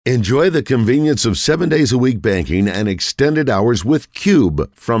Enjoy the convenience of 7 days a week banking and extended hours with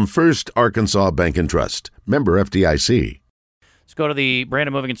Cube from First Arkansas Bank and Trust. Member FDIC. Let's go to the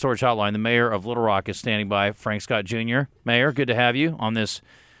Brandon Moving and Storage Hotline. The mayor of Little Rock is standing by, Frank Scott Jr. Mayor, good to have you on this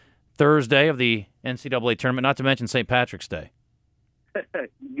Thursday of the NCAA tournament, not to mention St. Patrick's Day.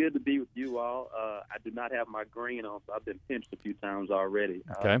 Good to be with you all. I do not have my green on, so I've been pinched a few times already.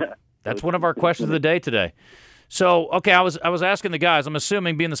 Okay. That's one of our questions of the day today. So, okay, I was asking the guys. I'm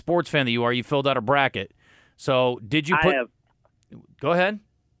assuming, being the sports fan that you are, you filled out a bracket. So, did you put? Go ahead.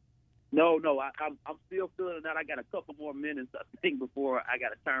 No, I'm still filling it out. I got a couple more minutes, I think, before I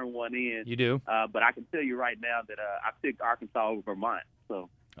got to turn one in. You do. But I can tell you right now that I picked Arkansas over Vermont, so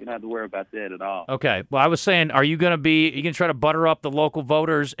you don't have to worry about that at all. Okay. Well, I was saying, are you going to try to butter up the local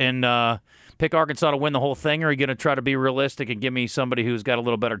voters and pick Arkansas to win the whole thing, or are you going to try to be realistic and give me somebody who's got a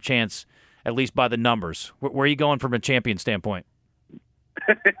little better chance? At least by the numbers. Where are you going from a champion standpoint?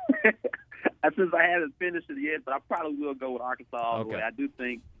 Since I haven't finished it yet, but I probably will go with Arkansas all the way. I do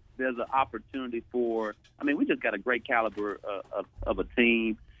think there's an opportunity we just got a great caliber of a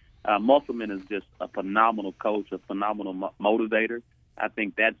team. Musselman is just a phenomenal coach, a phenomenal motivator. I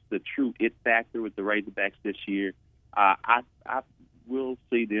think that's the true it factor with the Razorbacks this year. I will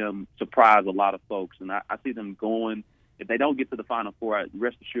see them surprise a lot of folks, and I see them going. If they don't get to the Final Four,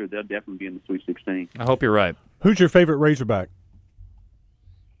 rest assured they'll definitely be in the Sweet 16. I hope you're right. Who's your favorite Razorback?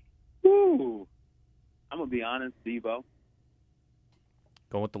 Ooh, I'm going to be honest, Devo.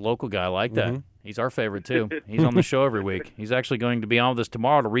 Going with the local guy. I like that. Mm-hmm. He's our favorite, too. He's on the show every week. He's actually going to be on with us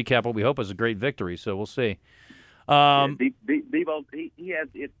tomorrow to recap what we hope is a great victory, so we'll see. Devo, he has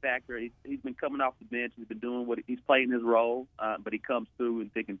it factor. He's been coming off the bench. He's been doing he's playing his role, but he comes through in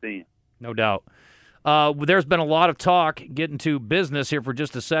thick and thin. No doubt. There's been a lot of talk, getting to business here for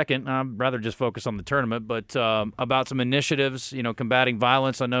just a second. I'd rather just focus on the tournament, but about some initiatives, combating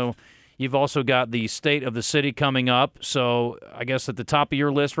violence. I know you've also got the state of the city coming up. So I guess at the top of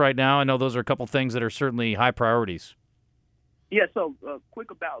your list right now, I know those are a couple things that are certainly high priorities. Yeah, so quick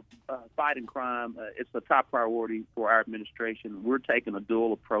about fighting crime. It's a top priority for our administration. We're taking a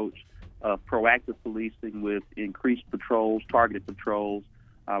dual approach of proactive policing with increased patrols, targeted patrols.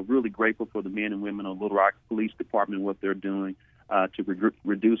 Really grateful for the men and women of Little Rock Police Department, what they're doing to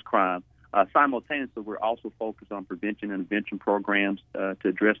reduce crime. Simultaneously, we're also focused on prevention and intervention programs to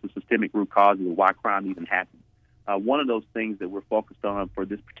address the systemic root causes of why crime even happens. One of those things that we're focused on for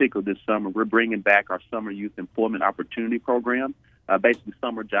this summer, we're bringing back our Summer Youth Employment Opportunity Program, basically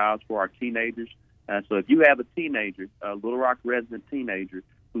summer jobs for our teenagers. So if you have a teenager, a Little Rock resident teenager,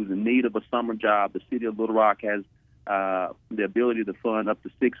 who's in need of a summer job, the city of Little Rock has the ability to fund up to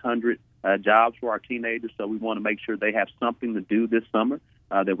 600 jobs for our teenagers. So we want to make sure they have something to do this summer,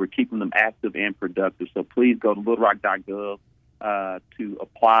 that we're keeping them active and productive. So please go to littlerock.gov to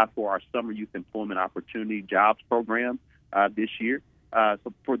apply for our Summer Youth Employment Opportunity Jobs Program this year,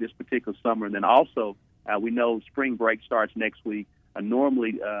 so for this particular summer. And then also, we know spring break starts next week.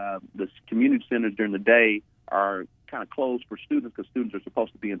 Normally, the community centers during the day are kind of closed for students because students are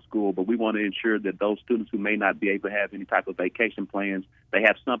supposed to be in school, but we want to ensure that those students who may not be able to have any type of vacation plans, they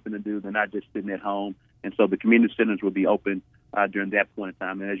have something to do. They're not just sitting at home. And so the community centers will be open during that point in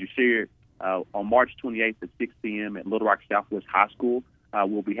time. And as you shared, on March 28th at 6 p.m. at Little Rock Southwest High School,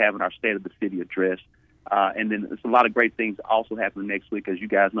 we'll be having our State of the City address. And then there's a lot of great things also happening next week. As you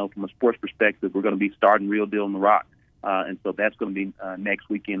guys know, from a sports perspective, we're going to be starting Real Deal in the Rock. And so that's going to be next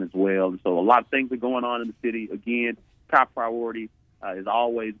weekend as well. And so a lot of things are going on in the city. Again, top priority is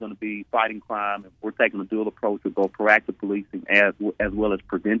always going to be fighting crime. And we're taking a dual approach with both proactive policing as well as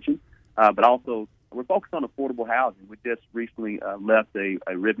prevention. But also, we're focused on affordable housing. We just recently left a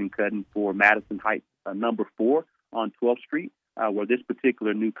ribbon cutting for Madison Heights number 4 on 12th Street, where this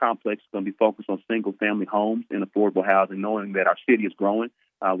particular new complex is going to be focused on single-family homes and affordable housing, knowing that our city is growing.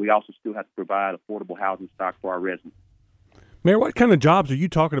 We also still have to provide affordable housing stock for our residents. Mayor, what kind of jobs are you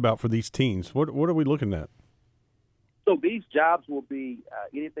talking about for these teens? What are we looking at? So these jobs will be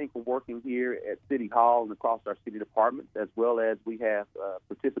anything from working here at City Hall and across our city departments, as well as we have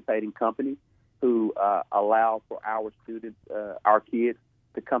participating companies who allow for our students, our kids,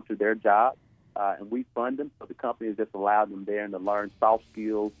 to come to their jobs, and we fund them. So the company just allows them there and to learn soft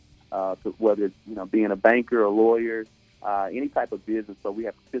skills, whether it's being a banker, a lawyer, any type of business. So we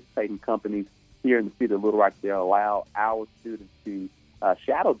have participating companies here in the city of Little Rock that allow our students to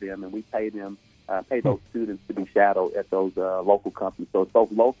shadow them, and we pay those students to be shadowed at those local companies. So it's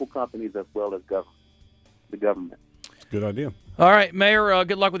both local companies as well as the government. Good idea. All right, Mayor,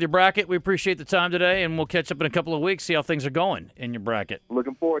 good luck with your bracket. We appreciate the time today, and we'll catch up in a couple of weeks, see how things are going in your bracket.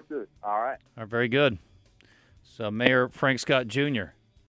 Looking forward to it. All right. All right, very good. So Mayor Frank Scott Jr.